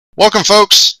Welcome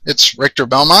folks, it's Richter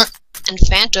Belmont, and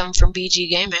Phantom from BG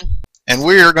Gaming, and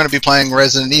we're going to be playing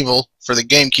Resident Evil for the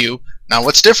Gamecube. Now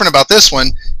what's different about this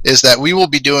one is that we will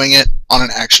be doing it on an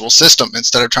actual system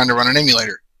instead of trying to run an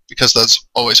emulator, because that's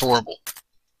always horrible.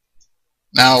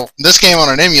 Now this game on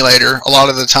an emulator, a lot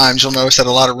of the times you'll notice that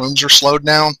a lot of rooms are slowed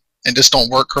down and just don't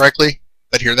work correctly,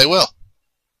 but here they will.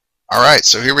 Alright,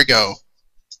 so here we go.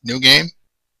 New game.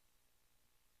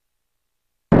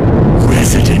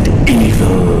 Resident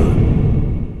Evil.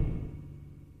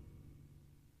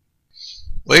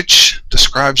 Which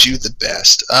describes you the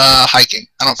best? Hiking.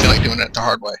 I don't feel like doing it the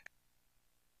hard way.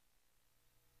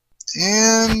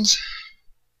 And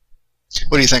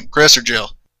what do you think, Chris or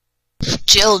Jill?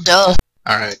 Jill, duh.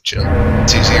 Alright, Jill.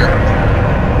 It's easier.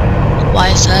 Why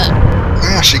is that?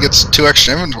 Yeah, she gets 2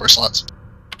 extra inventory slots.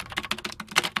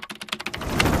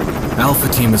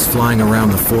 Alpha Team is flying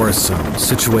around the forest zone,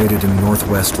 situated in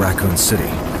northwest Raccoon City,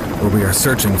 where we are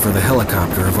searching for the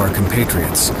helicopter of our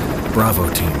compatriots, Bravo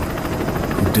Team,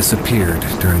 who disappeared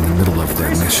during the middle of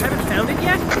their mission. Haven't found it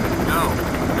yet? No,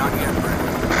 not yet,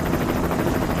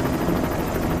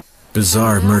 Brad.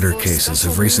 Bizarre murder cases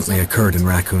have recently occurred in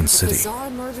Raccoon City.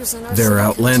 There are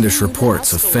outlandish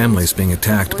reports of families being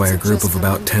attacked by a group of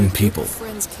about 10 people.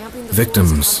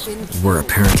 Victims were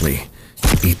apparently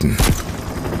eaten.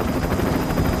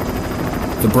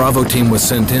 The Bravo Team was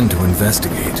sent in to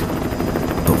investigate,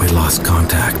 but we lost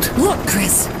contact. Look,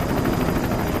 Chris!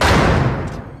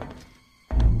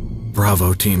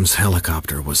 Bravo Team's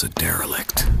helicopter was a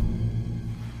derelict.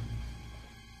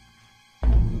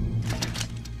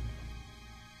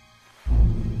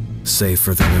 Save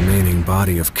for the remaining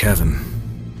body of Kevin.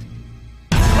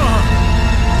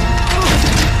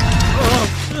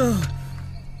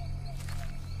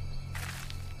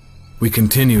 We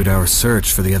continued our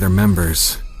search for the other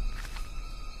members,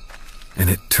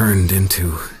 and it turned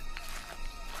into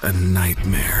a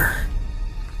nightmare.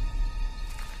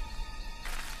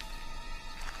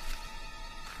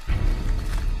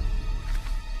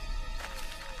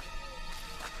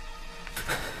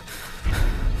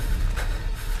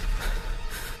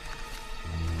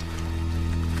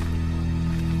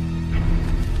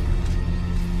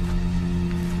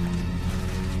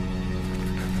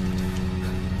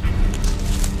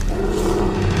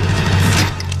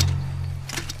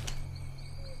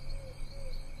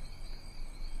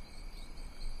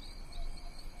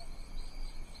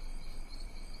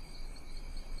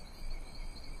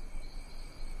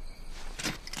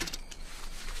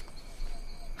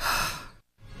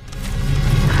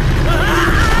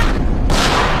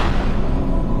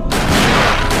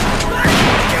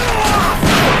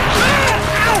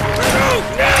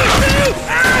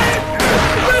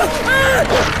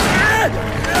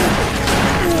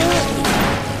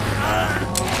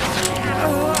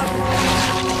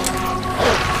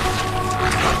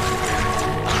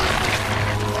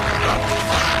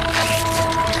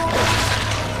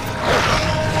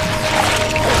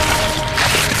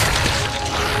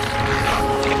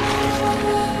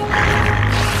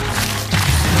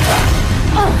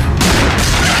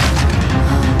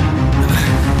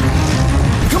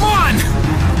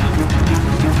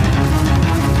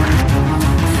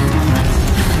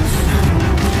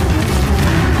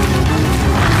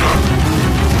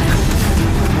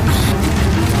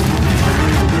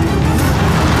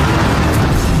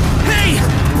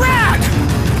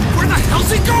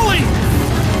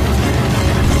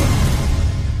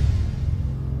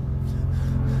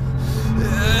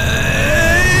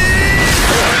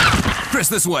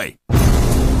 This way. Damn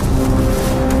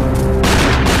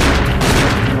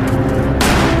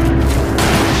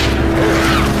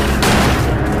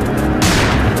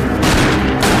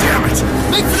it!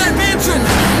 Make for that mansion!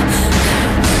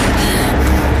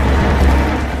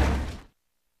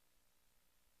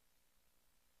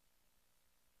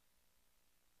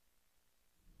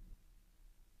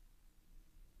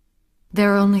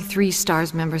 There are only 3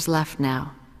 STARS members left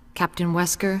now. Captain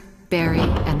Wesker, Barry,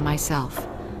 and myself.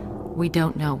 We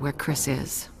don't know where Chris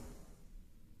is.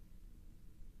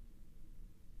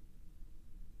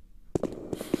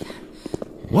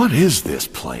 What is this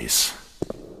place?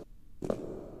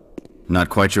 Not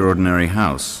quite your ordinary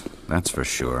house, that's for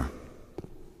sure.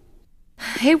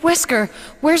 Hey, Wesker,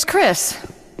 where's Chris?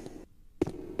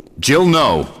 Jill,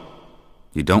 no!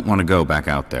 You don't want to go back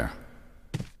out there.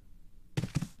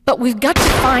 But we've got to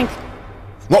find...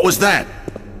 What was that?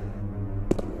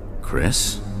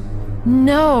 Chris?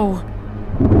 No!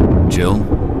 Jill,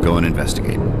 go and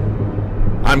investigate.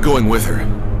 I'm going with her.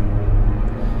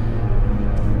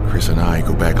 Chris and I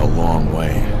go back a long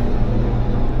way.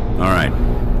 Alright.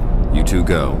 You two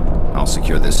go. I'll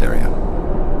secure this area.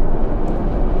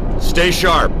 Stay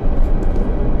sharp.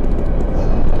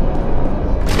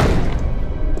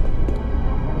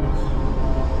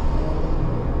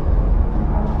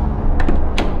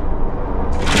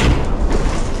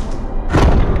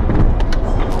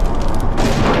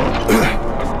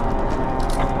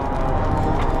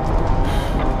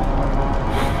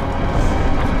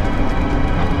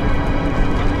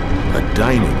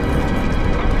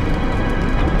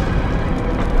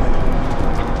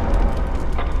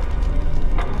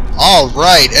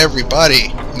 Alright, everybody.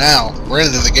 Now, we're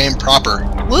into the game proper.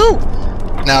 Woo!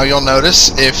 Now, you'll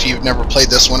notice, if you've never played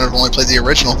this one or have only played the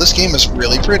original, this game is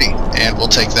really pretty. And we'll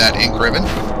take that ink ribbon.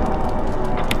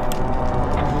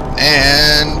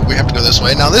 And we have to go this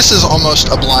way. Now, this is almost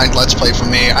a blind Let's Play for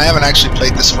me. I haven't actually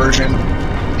played this version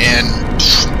in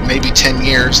maybe 10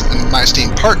 years, and my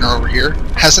esteemed partner over here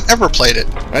hasn't ever played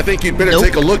it. I think you'd better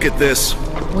take a look at this.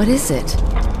 What is it?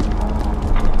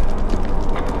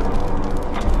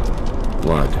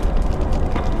 Blood.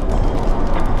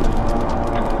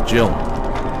 Jill,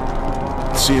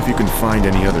 see if you can find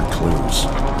any other clues.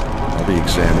 I'll be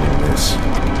examining this.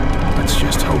 Let's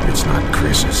just hope it's not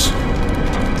Chris's.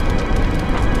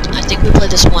 I think we played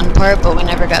this one part, but we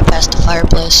never got past the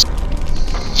fireplace.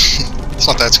 It's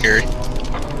not that scary.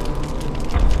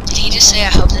 Did he just say,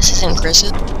 I hope this isn't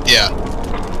Chris's? Yeah.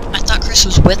 I thought Chris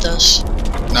was with us.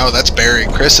 No, that's Barry.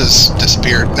 Chris has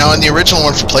disappeared. Now, in the original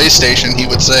one for PlayStation, he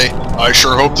would say, I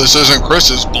sure hope this isn't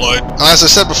Chris's blood. Now, as I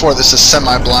said before, this is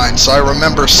semi-blind, so I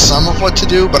remember some of what to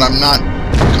do, but I'm not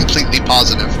completely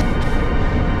positive.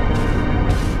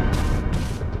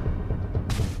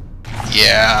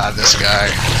 Yeah, this guy.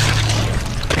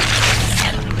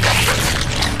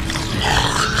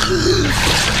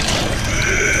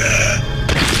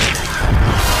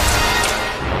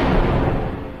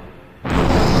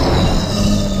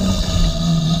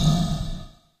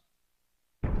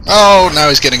 Oh, now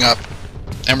he's getting up.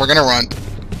 And we're gonna run.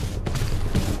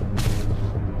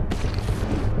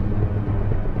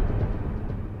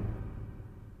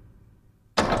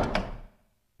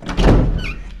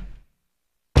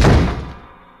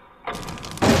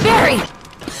 Barry!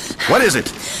 What is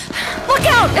it? Look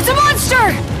out! It's a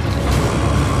monster!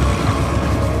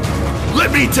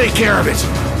 Let me take care of it!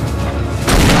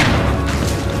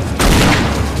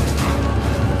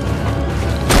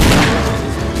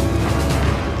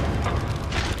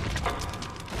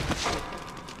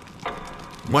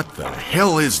 What the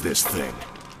hell is this thing?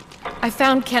 I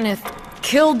found Kenneth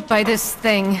killed by this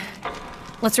thing.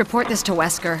 Let's report this to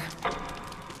Wesker.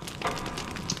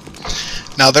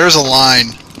 Now, there's a line.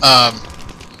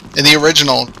 In the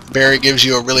original, Barry gives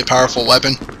you a really powerful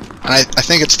weapon. And I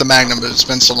think it's the Magnum, but it's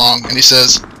been so long. And he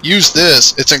says, use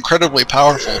this. It's incredibly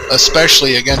powerful,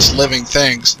 especially against living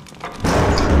things.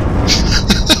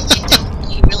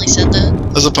 He really said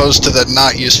that? As opposed to the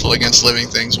not useful against living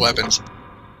things weapons.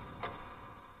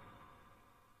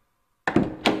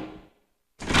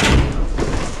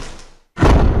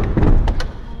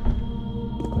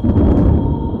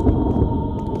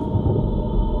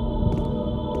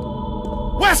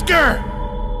 Wesker!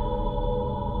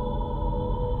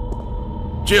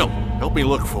 Jill, help me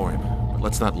look for him. But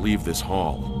let's not leave this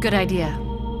hall. Good idea.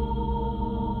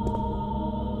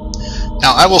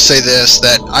 Now, I will say this,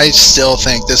 that I still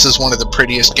think this is one of the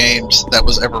prettiest games that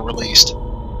was ever released.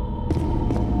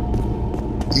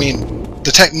 I mean,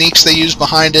 the techniques they use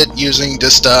behind it, using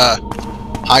just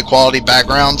high-quality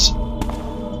backgrounds,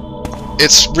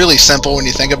 it's really simple when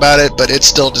you think about it, but it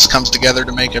still just comes together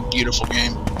to make a beautiful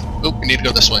game. Oop, we need to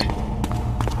go this way.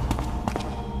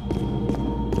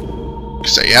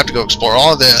 So you have to go explore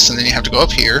all of this, and then you have to go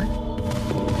up here.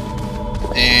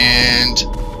 And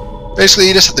basically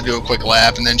you just have to do a quick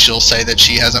lap, and then she'll say that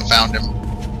she hasn't found him.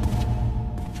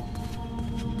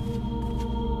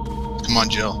 Come on,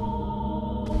 Jill.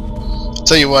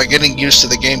 Tell you what, getting used to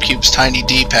the GameCube's tiny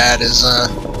D-pad is a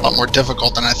lot more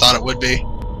difficult than I thought it would be.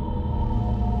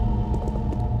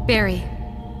 Barry.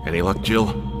 Any luck,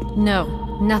 Jill?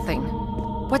 No, nothing.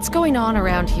 What's going on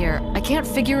around here? I can't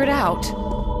figure it out.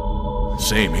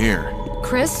 Same here.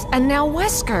 Chris, and now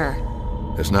Wesker.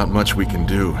 There's not much we can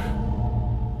do.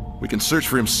 We can search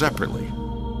for him separately.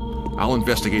 I'll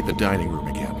investigate the dining room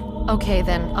again. Okay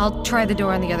then, I'll try the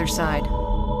door on the other side.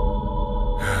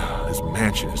 This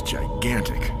mansion is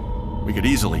gigantic. We could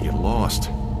easily get lost.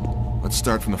 Let's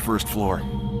start from the first floor.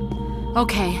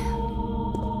 Okay.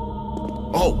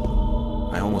 Oh!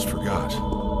 I almost forgot.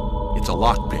 It's a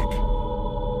lockpick.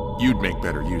 You'd make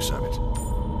better use of it.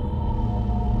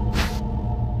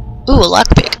 Ooh, a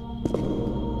lockpick.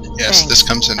 Yes, Thanks. this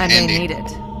comes in I may handy. need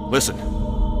it. Listen,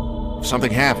 if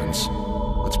something happens,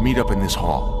 let's meet up in this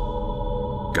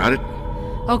hall. Got it?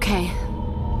 Okay.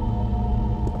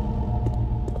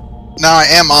 Now, I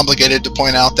am obligated to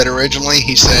point out that originally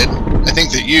he said, I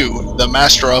think that you, the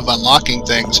master of unlocking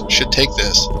things, should take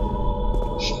this.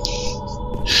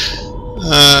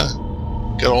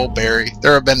 Good old Barry.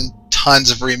 There have been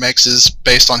tons of remixes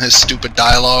based on his stupid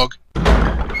dialogue.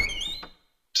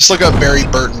 Just look up Barry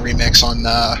Burton remix on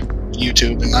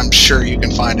YouTube, and I'm sure you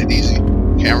can find it easy.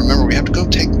 Okay, remember we have to go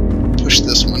push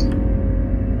this one.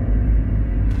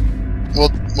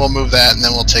 we'll move that, and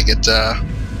then we'll take it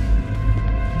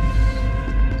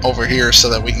over here so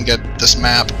that we can get this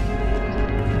map.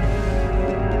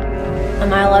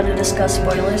 Am I allowed to discuss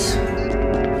spoilers?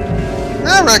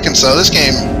 I reckon so. I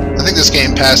think this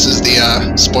game passes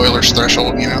the spoilers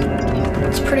threshold, you know?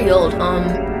 It's pretty old.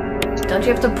 Don't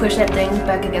you have to push that thing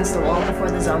back against the wall before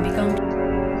the zombie comes?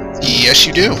 Yes,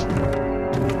 you do.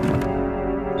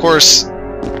 Of course,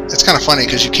 it's kind of funny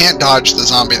because you can't dodge the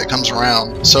zombie that comes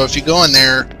around. So if you go in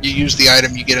there, you use the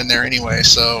item you get in there anyway,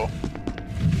 so...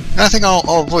 And I think I'll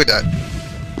avoid that.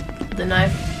 The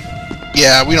knife?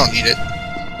 Yeah, we don't need it.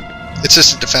 It's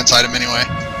just a defense item anyway.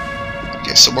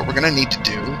 Okay, so what we're gonna need to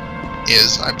do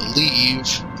is, I believe,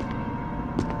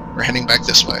 we're heading back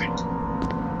this way.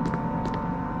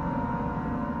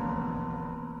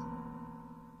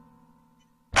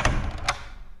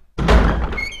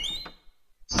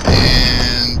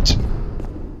 And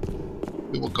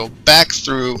we will go back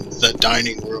through the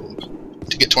dining room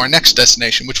to get to our next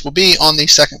destination, which will be on the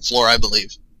second floor, I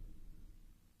believe.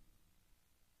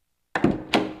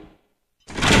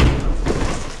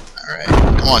 Alright,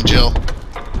 come on, Jill.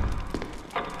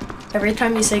 Every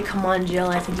time you say "come on, Jill,"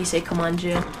 I think you say "come on,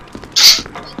 Jill."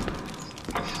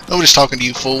 Nobody's talking to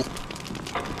you, fool.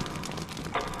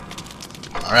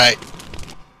 Alright.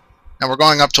 Now we're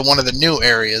going up to one of the new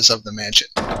areas of the mansion.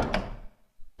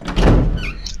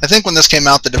 I think when this came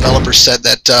out, the developers said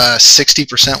that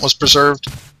 60% was preserved,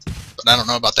 but I don't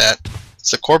know about that.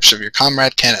 It's the corpse of your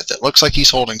comrade Kenneth. It looks like he's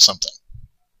holding something.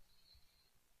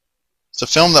 It's a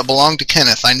film that belonged to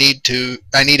Kenneth. I need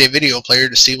a video player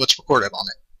to see what's recorded on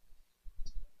it.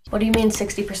 What do you mean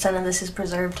 60% of this is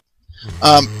preserved?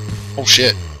 Oh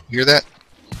shit. You hear that?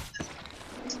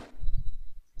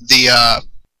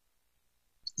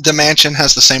 The mansion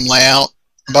has the same layout.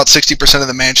 About 60% of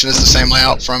the mansion is the same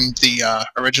layout from the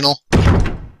original.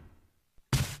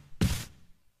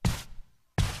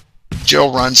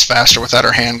 Jill runs faster without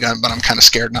her handgun, but I'm kind of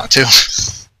scared not to.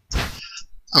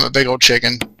 I'm a big old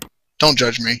chicken. Don't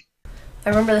judge me. I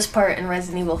remember this part in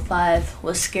Resident Evil 5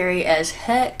 was scary as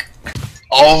heck.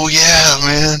 Oh yeah,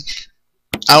 man.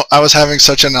 I was having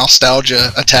such a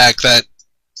nostalgia attack that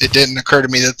it didn't occur to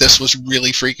me that this was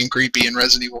really freaking creepy in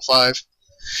Resident Evil 5.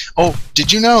 Oh,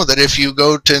 did you know that if you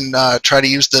go to try to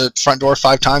use the front door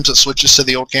 5 times, it switches to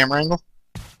the old camera angle?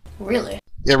 Really?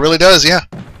 It really does, yeah.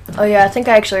 Oh yeah, I think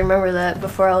I actually remember that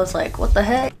before. I was like, what the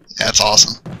heck? Yeah, it's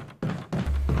awesome.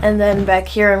 And then back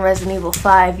here in Resident Evil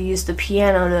 5, you use the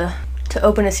piano to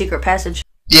open a secret passage.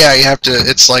 Yeah, you have to,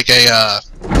 it's like a,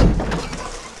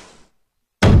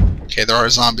 Okay, there are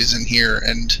zombies in here,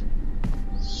 and...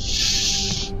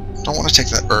 Don't want to take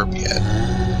that herb yet.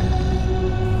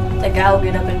 That guy will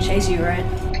get up and chase you, right?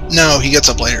 No, he gets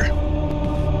up later.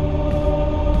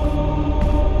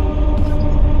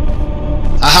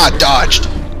 Aha, dodged!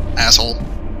 Asshole.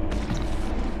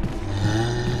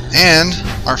 And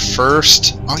our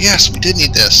first... Oh yes, we did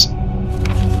need this.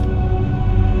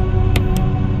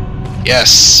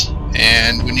 Yes,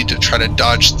 and we need to try to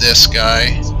dodge this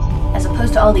guy. As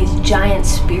opposed to all these giant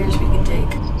spears we can take.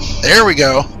 There we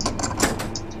go.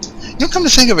 You know, come to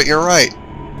think of it, you're right.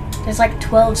 There's like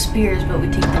 12 spears, but we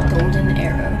take the golden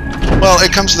arrow. Well,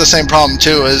 it comes to the same problem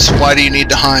too, is why do you need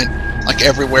to hunt like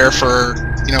everywhere for,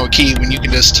 you know, a key when you can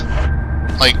just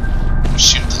like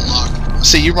shoot the lock?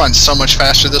 See, you run so much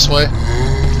faster this way.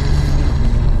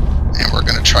 And we're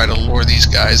gonna try to lure these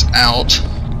guys out.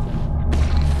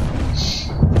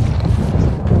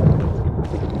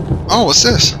 Oh, what's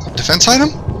this? Defense item?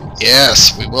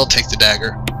 Yes, we will take the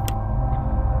dagger.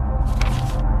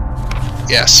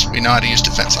 Yes, we know how to use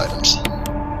defense items.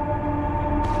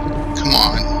 Come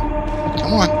on.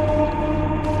 Come on.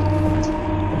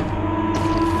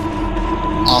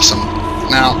 Awesome.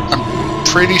 Now, I'm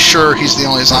pretty sure he's the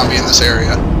only zombie in this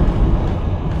area.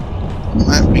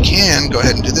 But we can go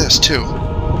ahead and do this, too.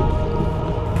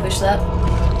 Push that?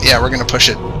 Yeah, we're gonna push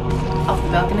it. Off the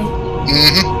balcony?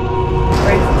 Mm-hmm.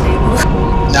 Break the table?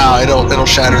 No, it'll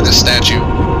shatter this statue.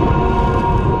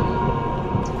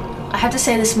 I have to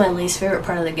say this is my least favorite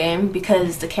part of the game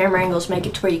because the camera angles make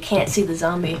it to where you can't see the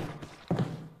zombie.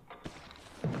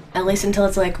 At least until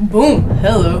it's like, boom,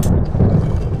 hello.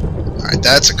 Alright,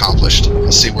 that's accomplished.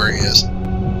 Let's see where he is.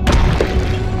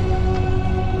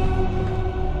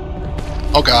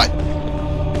 Oh god.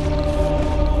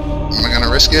 Am I gonna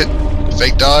risk it?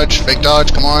 Fake dodge,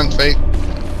 come on, fake.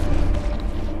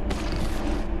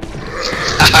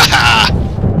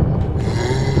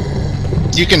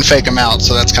 You can fake them out,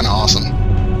 so that's kind of awesome.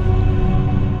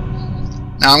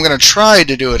 Now I'm going to try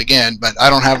to do it again, but I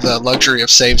don't have the luxury of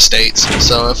save states,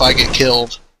 so if I get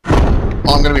killed,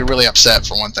 well, I'm going to be really upset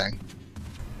for one thing.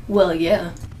 Well,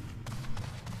 yeah.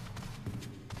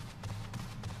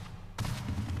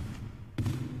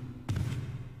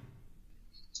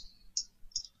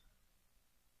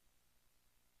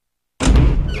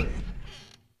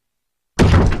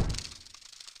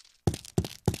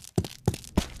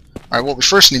 Alright, what we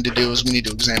first need to do is we need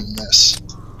to examine this.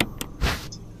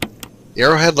 The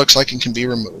arrowhead looks like it can be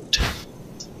removed.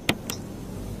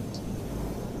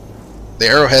 The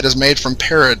arrowhead is made from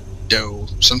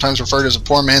peridot, sometimes referred as a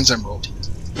poor man's emerald.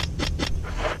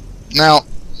 Now,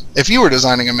 if you were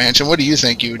designing a mansion, what do you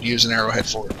think you would use an arrowhead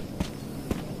for?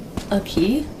 A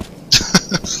key?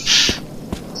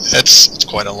 It's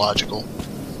quite illogical.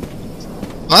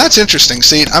 Well, that's interesting.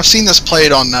 See, I've seen this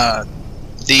played on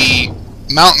the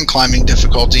mountain climbing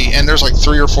difficulty, and there's like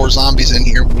 3 or 4 zombies in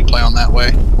here when you play on that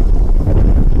way.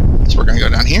 So we're gonna go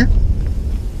down here.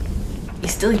 You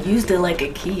still used it like a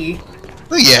key.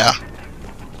 Well, yeah.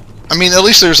 I mean, at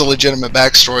least there's a legitimate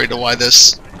backstory to why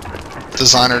this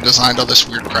designer designed all this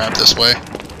weird crap this way.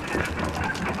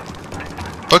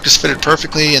 Book is fitted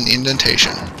perfectly in the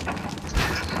indentation.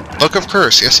 Book of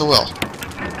Curse, yes it will.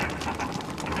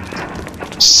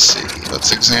 Let's see,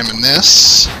 let's examine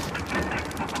this.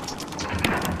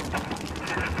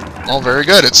 Oh, very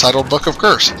good, it's titled Book of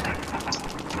Curse.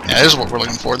 Yeah, this is what we're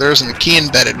looking for. There isn't a key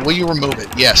embedded. Will you remove it?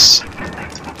 Yes.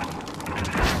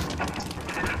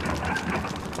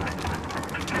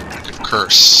 Book of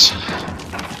Curse.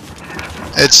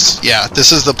 Yeah,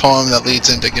 this is the poem that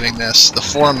leads into getting this. The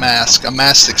four mask. A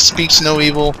mask that speaks no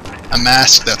evil. A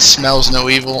mask that smells no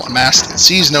evil. A mask that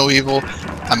sees no evil.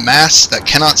 A mask that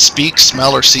cannot speak,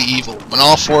 smell, or see evil. When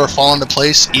all 4 fall into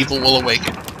place, evil will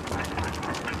awaken.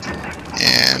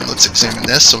 And let's examine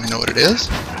this so we know what it is.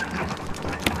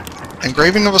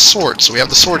 Engraving of a sword, so we have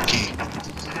the sword key.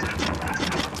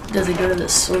 Does it go to the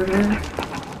sword room?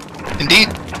 Indeed.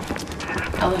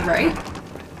 I was right?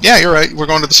 Yeah, you're right. We're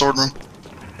going to the sword room.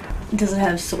 Does it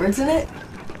have swords in it?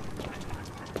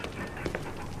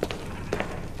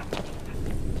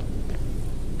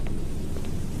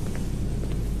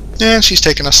 And she's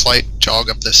taking a slight jog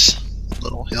up this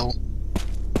little hill.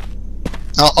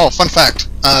 Oh, fun fact.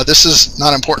 This is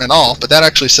not important at all, but that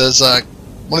actually says,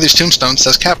 one of these tombstones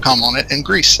says Capcom on it in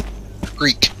Greek.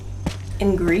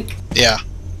 In Greek? Yeah.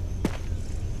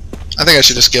 I think I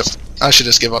should just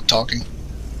give up talking.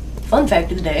 Fun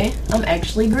fact of the day, I'm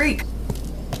actually Greek.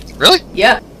 Really?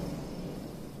 Yeah.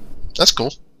 That's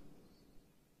cool.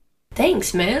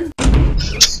 Thanks, man.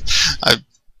 I'm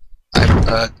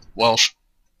Welsh.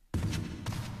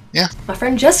 Yeah. My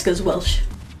friend Jessica's Welsh.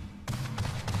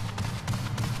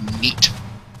 Neat.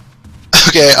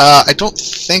 Okay, I don't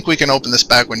think we can open this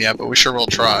back one yet, but we sure will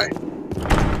try.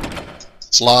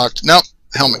 It's locked. Nope.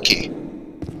 Helmet key.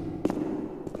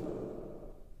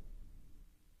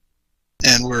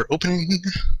 And we're opening...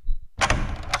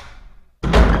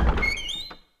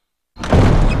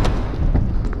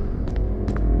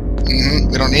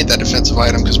 We don't need that defensive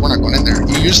item because we're not going in there.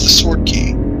 You use the sword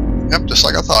key. Yep, just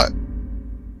like I thought.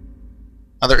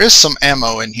 Now there is some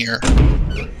ammo in here.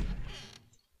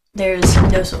 There's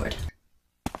no sword.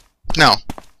 No.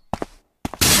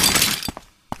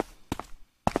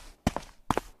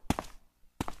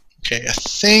 Okay, I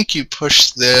think you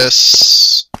push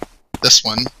this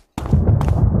one.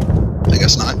 I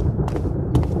guess not.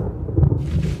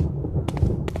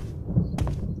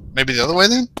 Maybe the other way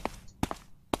then?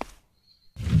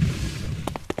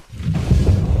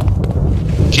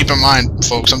 Keep in mind,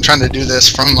 folks, I'm trying to do this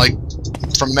from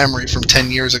memory from 10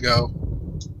 years ago.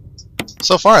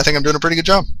 So far, I think I'm doing a pretty good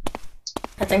job.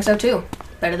 I think so too.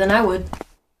 Better than I would.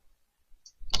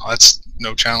 Oh, that's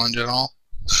no challenge at all.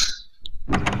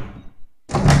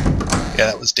 Yeah,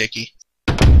 that was Dicky.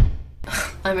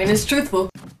 I mean, it's truthful.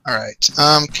 Alright,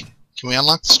 can we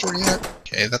unlock the store yet?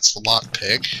 Okay, that's the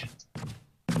lockpick.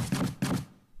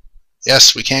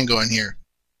 Yes, we can go in here.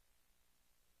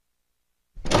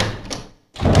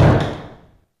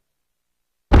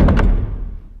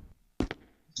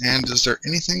 And is there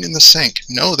anything in the sink?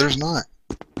 No, there's not.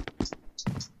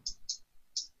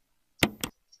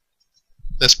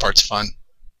 This part's fun.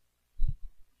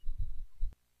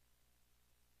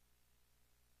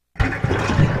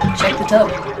 Check the tub.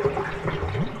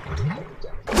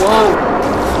 Whoa!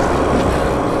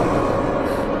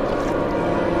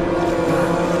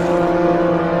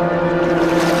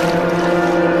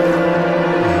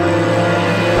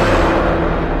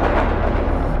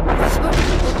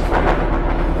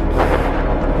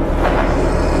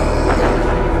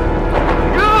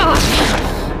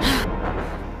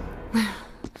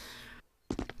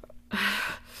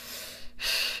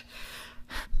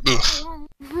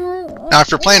 Now, if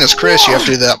you're playing as Chris, you have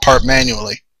to do that part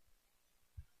manually.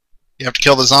 You have to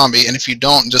kill the zombie, and if you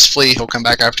don't, just flee. He'll come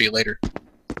back after you later.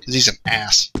 Because he's an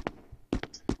ass.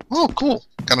 Oh, cool.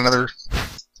 Got another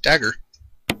dagger.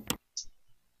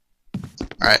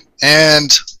 Alright,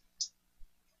 and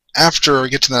after we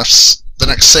get to the the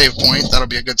next save point. That'll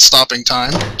be a good stopping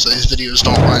time, so these videos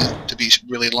don't run to be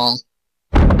really long.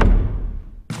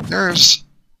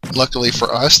 Luckily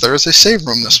for us, there is a save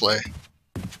room this way.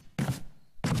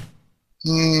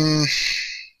 Do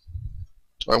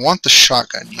I want the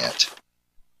shotgun yet?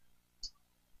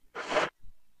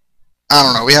 I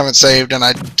don't know. We haven't saved, and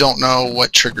I don't know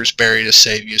what triggers Barry to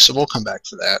save you, so we'll come back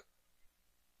for that.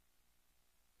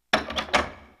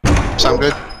 Sound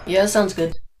good? Yeah, sounds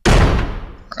good.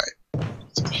 Alright.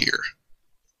 So here.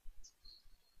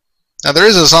 Now there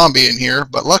is a zombie in here,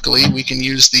 but luckily we can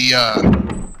use the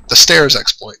stairs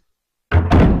exploit.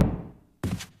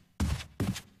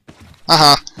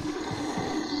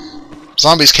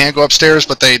 Zombies can't go upstairs,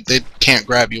 but they can't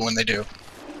grab you when they do.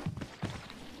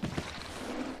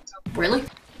 Really?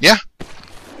 Yeah.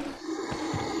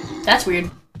 That's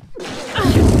weird.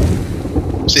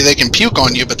 See, they can puke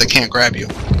on you, but they can't grab you.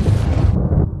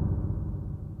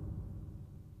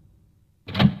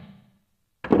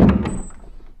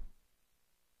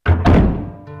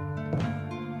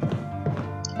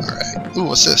 Alright. Ooh,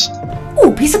 what's this?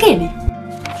 Ooh, piece of candy.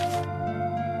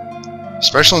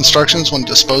 Special instructions when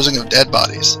disposing of dead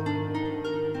bodies.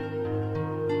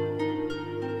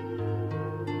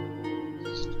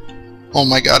 Oh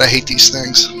my god, I hate these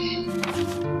things.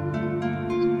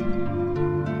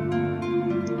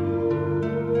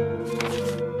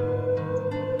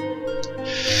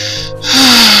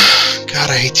 God,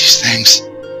 I hate these things.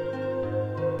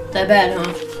 That bad,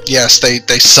 huh? Yes,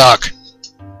 they suck.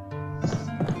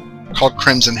 Called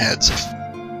Crimson Heads.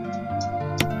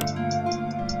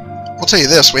 I'll tell you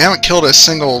this, we haven't killed a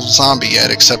single zombie yet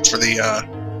except for the,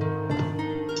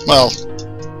 well,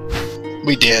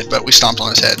 we did, but we stomped on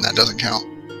his head and that doesn't count.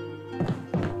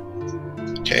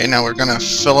 Okay, now we're gonna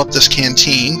fill up this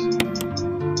canteen.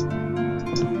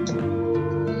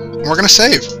 And we're gonna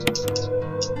save.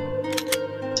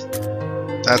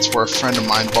 That's where a friend of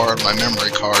mine borrowed my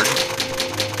memory card.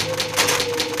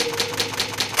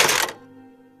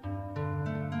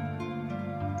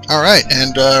 Alright,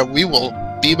 and we will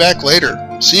be back later.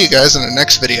 See you guys in the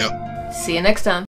next video. See you next time.